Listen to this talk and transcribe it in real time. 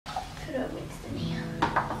put Winston here.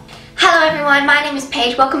 Hello everyone, my name is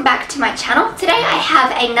Paige. Welcome back to my channel. Today I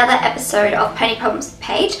have another episode of Pony Problems with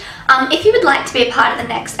Paige. If you would like to be a part of the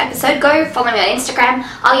next episode, go follow me on Instagram.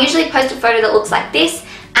 I'll usually post a photo that looks like this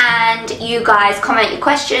and you guys comment your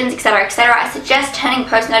questions, etc, etc. I suggest turning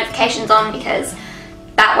post notifications on because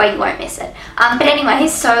that way you won't miss it. But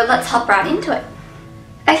anyways, so let's hop right into it.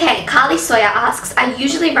 Okay, Carly Sawyer asks, I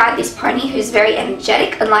usually ride this pony who's very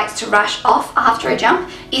energetic and likes to rush off after a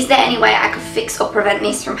jump. Is there any way I could fix or prevent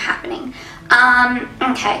this from happening?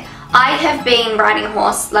 Okay, I have been riding a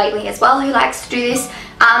horse lately as well who likes to do this.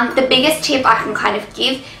 The biggest tip I can kind of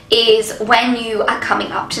give is when you are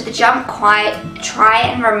coming up to the jump, try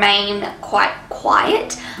and remain quite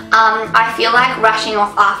quiet. I feel like rushing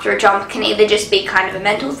off after a jump can either just be kind of a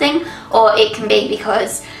mental thing or it can be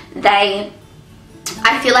because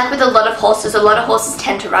I feel like with a lot of horses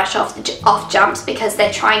tend to rush off jumps because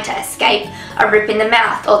they're trying to escape a rip in the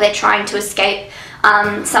mouth or they're trying to escape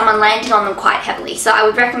someone landing on them quite heavily. So I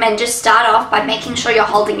would recommend just start off by making sure you're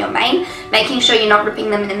holding your mane, making sure you're not ripping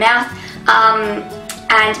them in the mouth,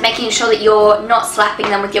 and making sure that you're not slapping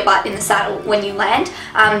them with your butt in the saddle when you land.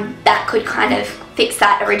 That could kind of fix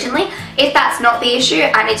that originally. If that's not the issue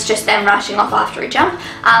and it's just them rushing off after a jump,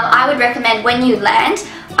 I would recommend when you land,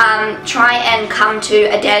 try and come to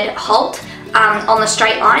a dead halt on the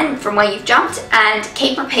straight line from where you've jumped and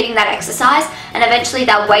keep repeating that exercise, and eventually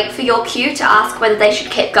they'll wait for your cue to ask whether they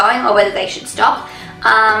should keep going or whether they should stop.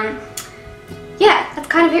 Yeah, that's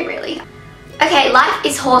kind of it really. Okay, Life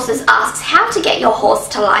is Horses asks how to get your horse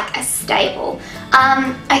to like a stable.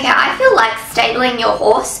 Okay, I feel like stabling your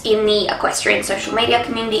horse in the equestrian social media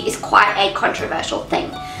community is quite a controversial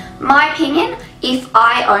thing. My opinion, if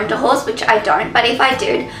I owned a horse, which I don't, but if I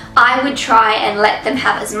did, I would try and let them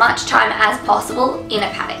have as much time as possible in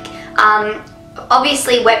a paddock.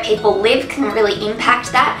 Obviously where people live can really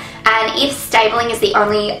impact that, and if stabling is the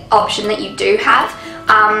only option that you do have,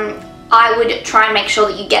 I would try and make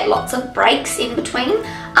sure that you get lots of breaks in between.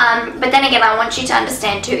 But then again, I want you to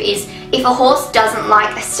understand too is if a horse doesn't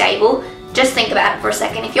like a stable, just think about it for a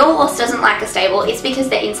second. If your horse doesn't like a stable, it's because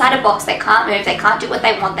they're inside a box, they can't move, they can't do what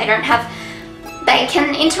they want, they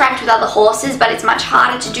can interact with other horses, but it's much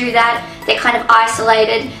harder to do that. They're kind of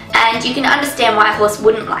isolated, and you can understand why a horse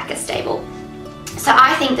wouldn't like a stable. So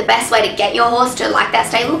I think the best way to get your horse to like that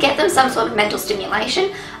stable, get them some sort of mental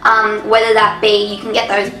stimulation, whether that be, you can get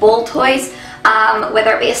those ball toys,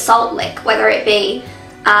 whether it be a salt lick, whether it be,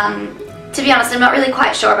 to be honest, I'm not really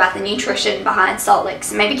quite sure about the nutrition behind salt licks,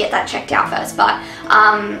 so maybe get that checked out first, but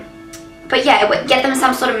yeah, get them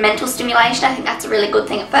some sort of mental stimulation. I think that's a really good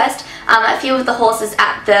thing at first. A few of the horses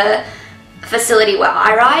at the facility where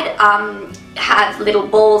I ride have little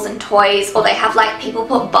balls and toys, or they have like people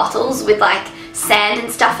put bottles with like sand and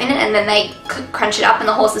stuff in it and then they crunch it up and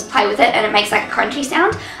the horses play with it and it makes like a crunchy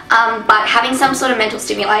sound. But having some sort of mental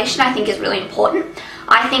stimulation I think is really important.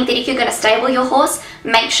 I think that if you're going to stable your horse,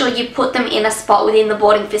 make sure you put them in a spot within the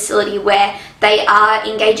boarding facility where they are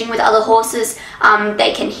engaging with other horses,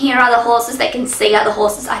 they can hear other horses, they can see other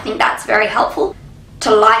horses. I think that's very helpful.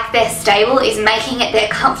 To like their stable is making it their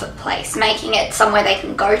comfort place, making it somewhere they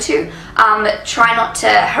can go to. Try not to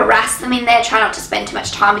harass them in there, try not to spend too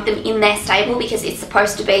much time with them in their stable because it's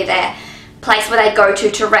supposed to be their place where they go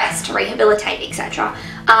to rest, to rehabilitate, etc.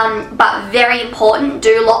 But very important,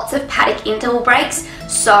 do lots of paddock interval breaks.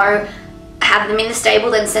 So have them in the stable,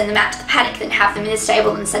 then send them out to the paddock, then have them in the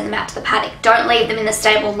stable, then send them out to the paddock. Don't leave them in the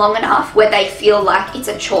stable long enough where they feel like it's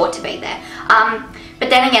a chore to be there. But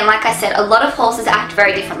then again, like I said, a lot of horses act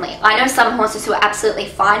very differently. I know some horses who are absolutely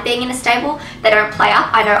fine being in a stable, they don't play up.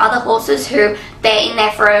 I know other horses who they're in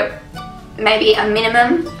there for maybe a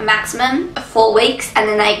minimum, a maximum of 4 weeks and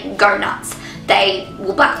then they go nuts. They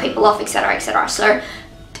will back people off, etc, etc. So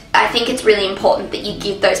I think it's really important that you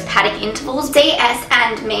give those paddock intervals. DS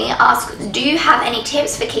and me ask, do you have any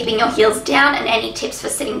tips for keeping your heels down and any tips for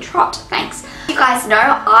sitting trot? Thanks. You guys know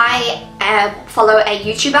I follow a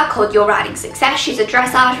YouTuber called Your Riding Success. She's a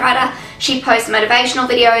dressage rider. She posts motivational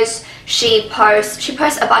videos. She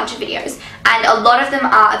posts a bunch of videos, and a lot of them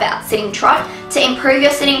are about sitting trot. To improve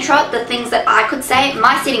your sitting trot, the things that I could say,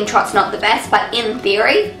 my sitting trot's not the best, but in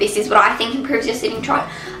theory, this is what I think improves your sitting trot.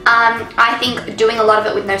 I think doing a lot of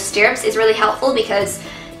it with no stirrups is really helpful because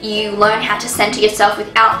you learn how to center yourself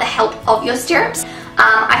without the help of your stirrups.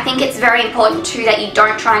 I think it's very important too that you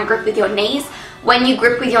don't try and grip with your knees. When you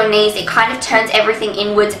grip with your knees, it kind of turns everything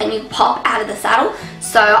inwards and you pop out of the saddle.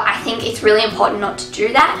 So I think it's really important not to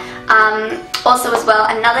do that. Also as well,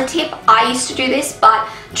 another tip, I used to do this, but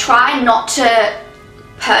try not to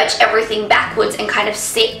perch everything backwards and kind of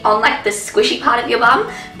sit on like the squishy part of your bum,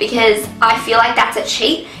 because I feel like that's a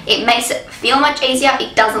cheat. It makes it feel much easier.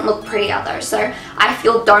 It doesn't look prettier though. So I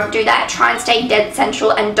feel don't do that. Try and stay dead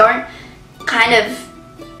central, and don't kind of,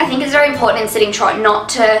 I think it's very important in sitting trot not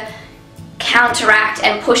to counteract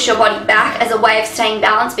and push your body back as a way of staying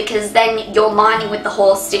balanced, because then your lining with the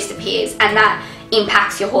horse disappears and that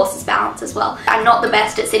impacts your horse's balance as well. I'm not the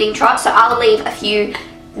best at sitting trot, so I'll leave a few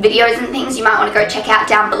videos and things you might want to go check out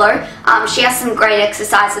down below. She has some great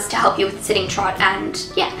exercises to help you with sitting trot,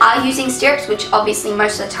 and yeah, are using stirrups, which obviously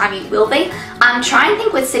most of the time you will be. Try and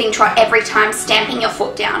think with sitting trot every time stamping your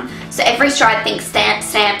foot down. So every stride think stamp,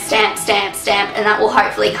 stamp, stamp, stamp, stamp, and that will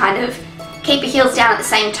hopefully kind of keep your heels down at the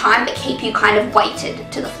same time, but keep you kind of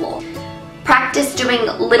weighted to the floor. Practice doing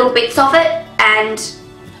little bits of it and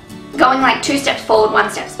going like 2 steps forward, 1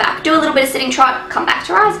 step back. Do a little bit of sitting trot, come back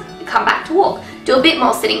to rise, come back to walk. Do a bit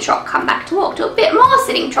more sitting trot, come back to walk. Do a bit more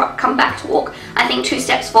sitting trot, come back to walk. I think 2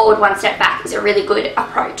 steps forward, 1 step back is a really good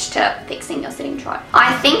approach to fixing your sitting trot.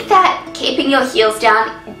 I think that keeping your heels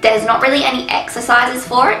down, there's not really any exercises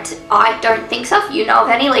for it. I don't think so. If you know of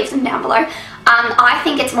any, leave them down below. I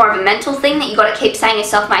think it's more of a mental thing that you got to keep saying to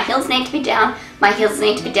yourself, my heels need to be down, my heels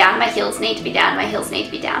need to be down, my heels need to be down, my heels need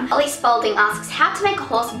to be down. Holly Spalding asks, how to make a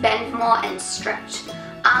horse bend more and stretch.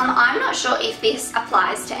 I'm not sure if this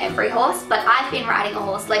applies to every horse, but I've been riding a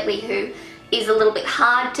horse lately who is a little bit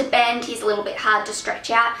hard to bend, he's a little bit hard to stretch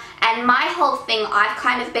out, and my whole thing I've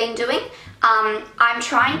kind of been doing, I'm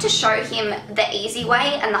trying to show him the easy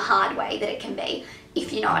way and the hard way that it can be,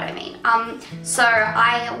 if you know what I mean. So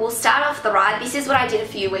I will start off the ride. This is what I did a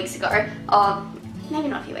few weeks ago, or maybe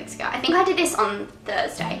not a few weeks ago. I think I did this on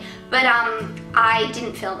Thursday, but I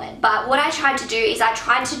didn't film it. But what I tried to do is I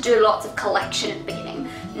tried to do lots of collection at the beginning.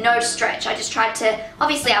 No stretch. I just tried to,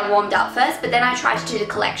 obviously I warmed up first, but then I tried to do the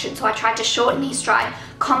collection. So I tried to shorten his stride,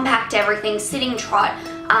 compact everything, sitting trot.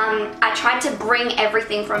 I tried to bring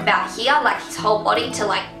everything from about here, like his whole body, to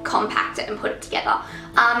like compact it and put it together.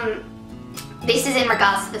 This is in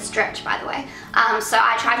regards to the stretch, by the way. So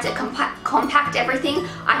I tried to compact everything.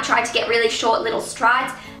 I tried to get really short little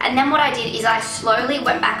strides. And then what I did is I slowly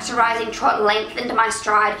went back to rising trot, lengthened my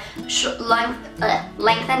stride,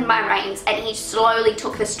 lengthened my reins, and he slowly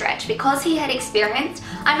took the stretch. Because he had experienced,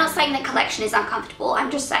 I'm not saying that collection is uncomfortable, I'm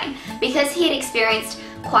just saying, because he had experienced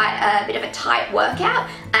quite a bit of a tight workout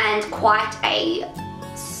and quite a,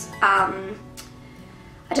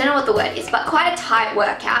 I don't know what the word is, but quite a tight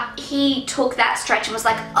workout, he took that stretch and was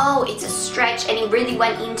like, oh, it's a stretch, and he really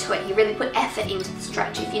went into it. He really put effort into the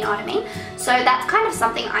stretch, if you know what I mean. So that's kind of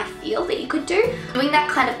something I feel that you could do. Doing that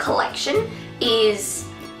kind of collection is,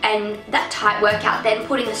 and that tight workout, then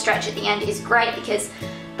putting the stretch at the end is great, because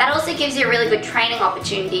that also gives you a really good training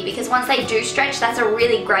opportunity, because once they do stretch, that's a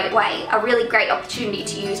really great way, a really great opportunity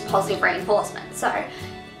to use positive reinforcement. So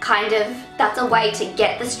kind of, that's a way to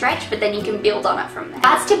get the stretch, but then you can build on it from there.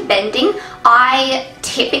 As to bending, I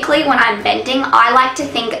typically, when I'm bending, I like to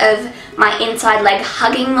think of my inside leg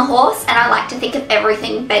hugging the horse, and I like to think of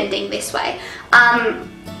everything bending this way.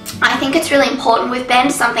 I think it's really important with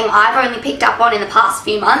bend, something I've only picked up on in the past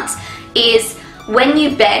few months, is when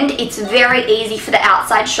you bend, it's very easy for the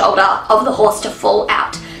outside shoulder of the horse to fall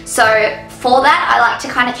out. So for that, I like to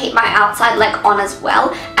kind of keep my outside leg on as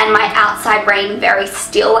well, and my outside rein very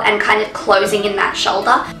still and kind of closing in that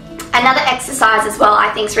shoulder. Another exercise as well I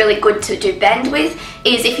think is really good to do bend with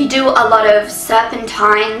is if you do a lot of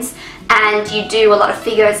serpentines and you do a lot of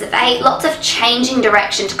figures of 8, lots of changing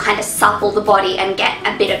direction to kind of supple the body and get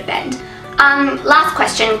a bit of bend. Last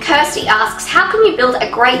question, Kirsty asks, how can you build a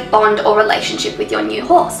great bond or relationship with your new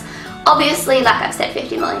horse? Obviously, like I've said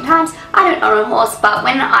 50 million times, I don't own a horse, but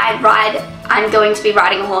when I ride, I'm going to be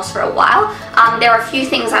riding a horse for a while. There are a few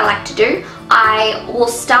things I like to do. I will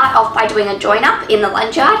start off by doing a join up in the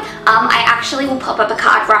lunge yard. I actually will pop up a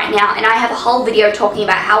card right now, and I have a whole video talking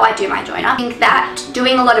about how I do my join up. I think that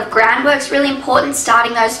doing a lot of groundwork is really important.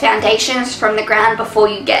 Starting those foundations from the ground before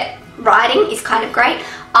you get riding is kind of great.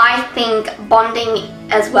 I think bonding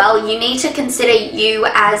as well, you need to consider you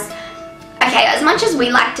as, okay, as much as we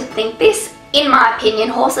like to think this, in my opinion,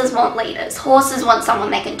 horses want leaders. Horses want someone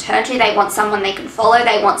they can turn to, they want someone they can follow,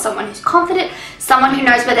 they want someone who's confident, someone who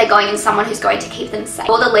knows where they're going, and someone who's going to keep them safe.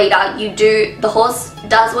 For the leader, the horse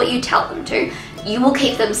does what you tell them to. You will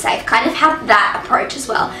keep them safe. Kind of have that approach as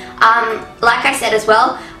well. Like I said as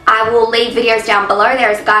well, I will leave videos down below.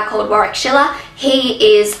 There is a guy called Warwick Schiller.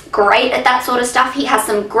 He is great at that sort of stuff. He has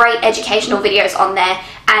some great educational videos on there,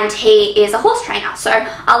 and he is a horse trainer. So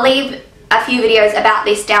I'll leave a few videos about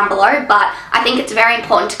this down below, but I think it's very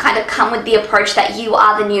important to kind of come with the approach that you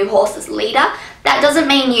are the new horse's leader, that doesn't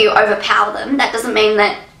mean you overpower them. That doesn't mean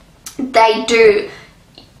that that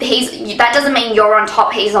doesn't mean you're on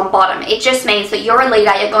top, he's on bottom. It just means that you're a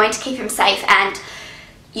leader, you're going to keep him safe, and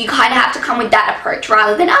you kind of have to come with that approach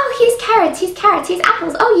rather than, oh, here's carrots, here's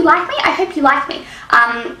apples. Oh, you like me? I hope you like me.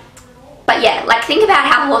 But yeah, like think about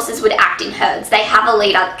how horses would act in herds. They have a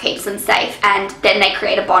leader that keeps them safe, and then they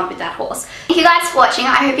create a bond with that horse. Thank you guys for watching.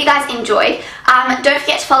 I hope you guys enjoyed. Don't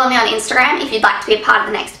forget to follow me on Instagram if you'd like to be a part of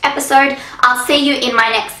the next episode. I'll see you in my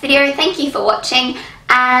next video. Thank you for watching,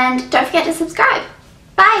 and don't forget to subscribe.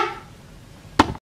 Bye!